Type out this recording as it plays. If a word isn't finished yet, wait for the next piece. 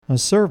A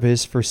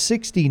service for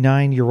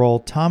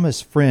 69-year-old Thomas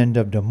Friend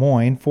of Des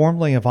Moines,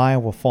 formerly of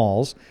Iowa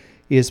Falls,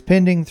 is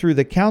pending through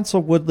the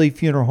Council Woodley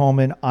Funeral Home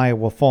in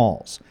Iowa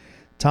Falls.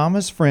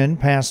 Thomas Friend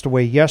passed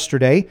away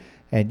yesterday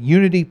at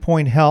Unity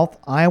Point Health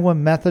Iowa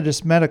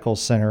Methodist Medical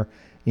Center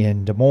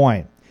in Des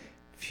Moines.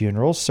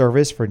 Funeral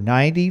service for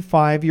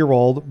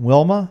 95-year-old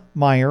Wilma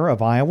Meyer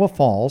of Iowa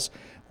Falls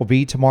will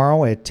be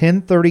tomorrow at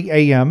 10:30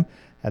 a.m.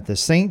 at the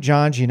St.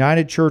 John's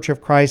United Church of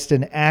Christ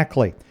in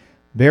Ackley.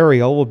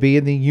 Burial will be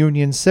in the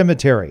Union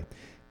Cemetery.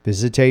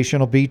 Visitation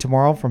will be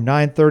tomorrow from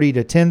 9:30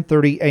 to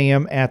 10:30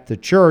 a.m. at the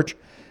church.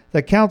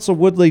 The Council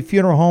Woodley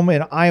Funeral Home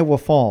in Iowa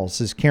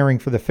Falls is caring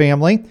for the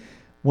family.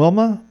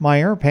 Wilma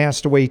Meyer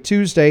passed away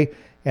Tuesday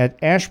at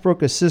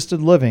Ashbrook Assisted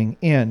Living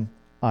in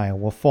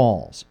Iowa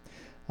Falls.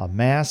 A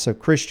Mass of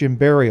Christian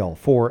burial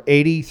for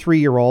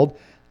 83-year-old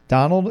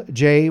Donald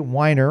J.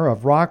 Weiner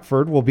of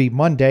Rockford will be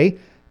Monday,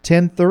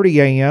 10:30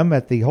 a.m.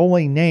 at the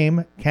Holy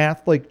Name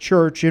Catholic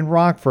Church in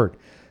Rockford.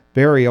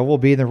 Burial will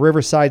be in the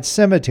Riverside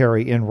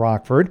Cemetery in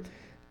Rockford.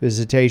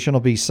 Visitation will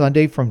be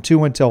Sunday from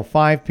 2 until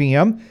 5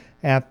 p.m.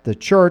 at the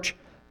church.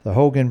 The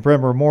Hogan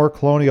Bremer Moore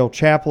Colonial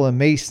Chapel in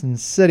Mason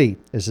City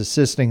is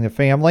assisting the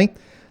family.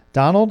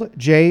 Donald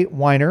J.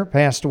 Weiner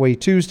passed away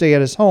Tuesday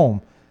at his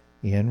home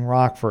in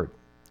Rockford.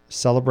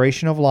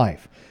 Celebration of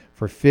life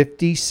for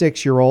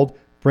 56-year-old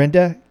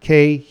Brenda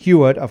K.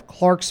 Hewitt of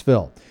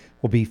Clarksville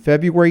will be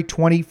February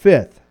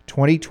 25th,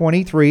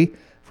 2023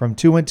 from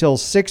 2 until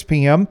 6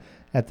 p.m.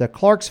 at the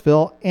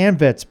Clarksville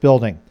AMVETS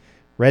building.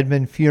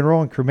 Redmond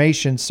Funeral and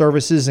Cremation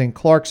Services in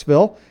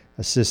Clarksville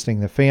assisting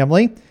the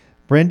family.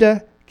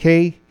 Brenda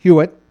K.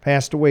 Hewitt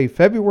passed away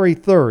February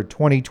 3rd,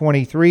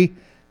 2023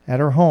 at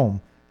her home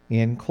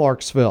in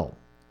Clarksville.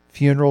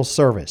 Funeral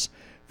service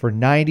for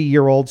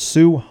 90-year-old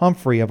Sue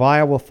Humphrey of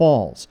Iowa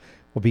Falls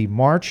will be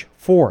March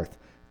 4th,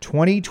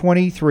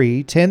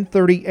 2023,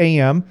 10:30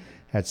 a.m.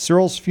 at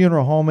Searles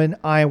Funeral Home in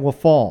Iowa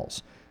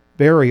Falls.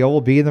 Burial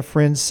will be in the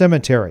Friends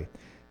Cemetery.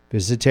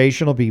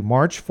 Visitation will be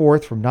March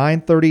 4th from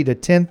 9:30 to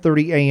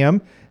 10:30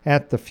 a.m.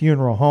 at the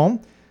funeral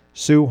home.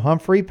 Sue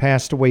Humphrey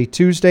passed away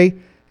Tuesday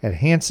at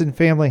Hanson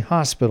Family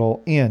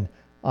Hospital in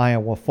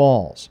Iowa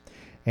Falls.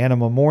 And a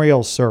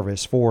memorial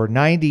service for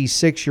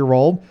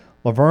 96-year-old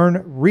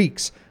Laverne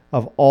Reeks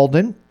of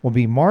Alden will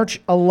be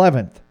March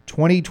 11th,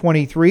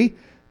 2023,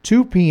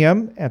 2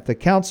 p.m. at the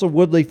Council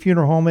Woodley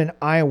Funeral Home in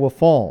Iowa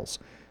Falls.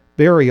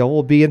 Burial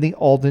will be in the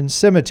Alden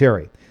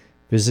Cemetery.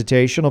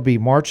 Visitation will be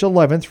March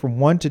 11th from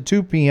 1 to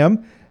 2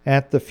 p.m.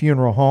 at the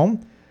funeral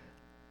home.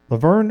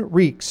 Laverne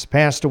Reeks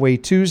passed away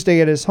Tuesday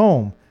at his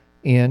home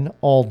in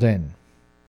Alden.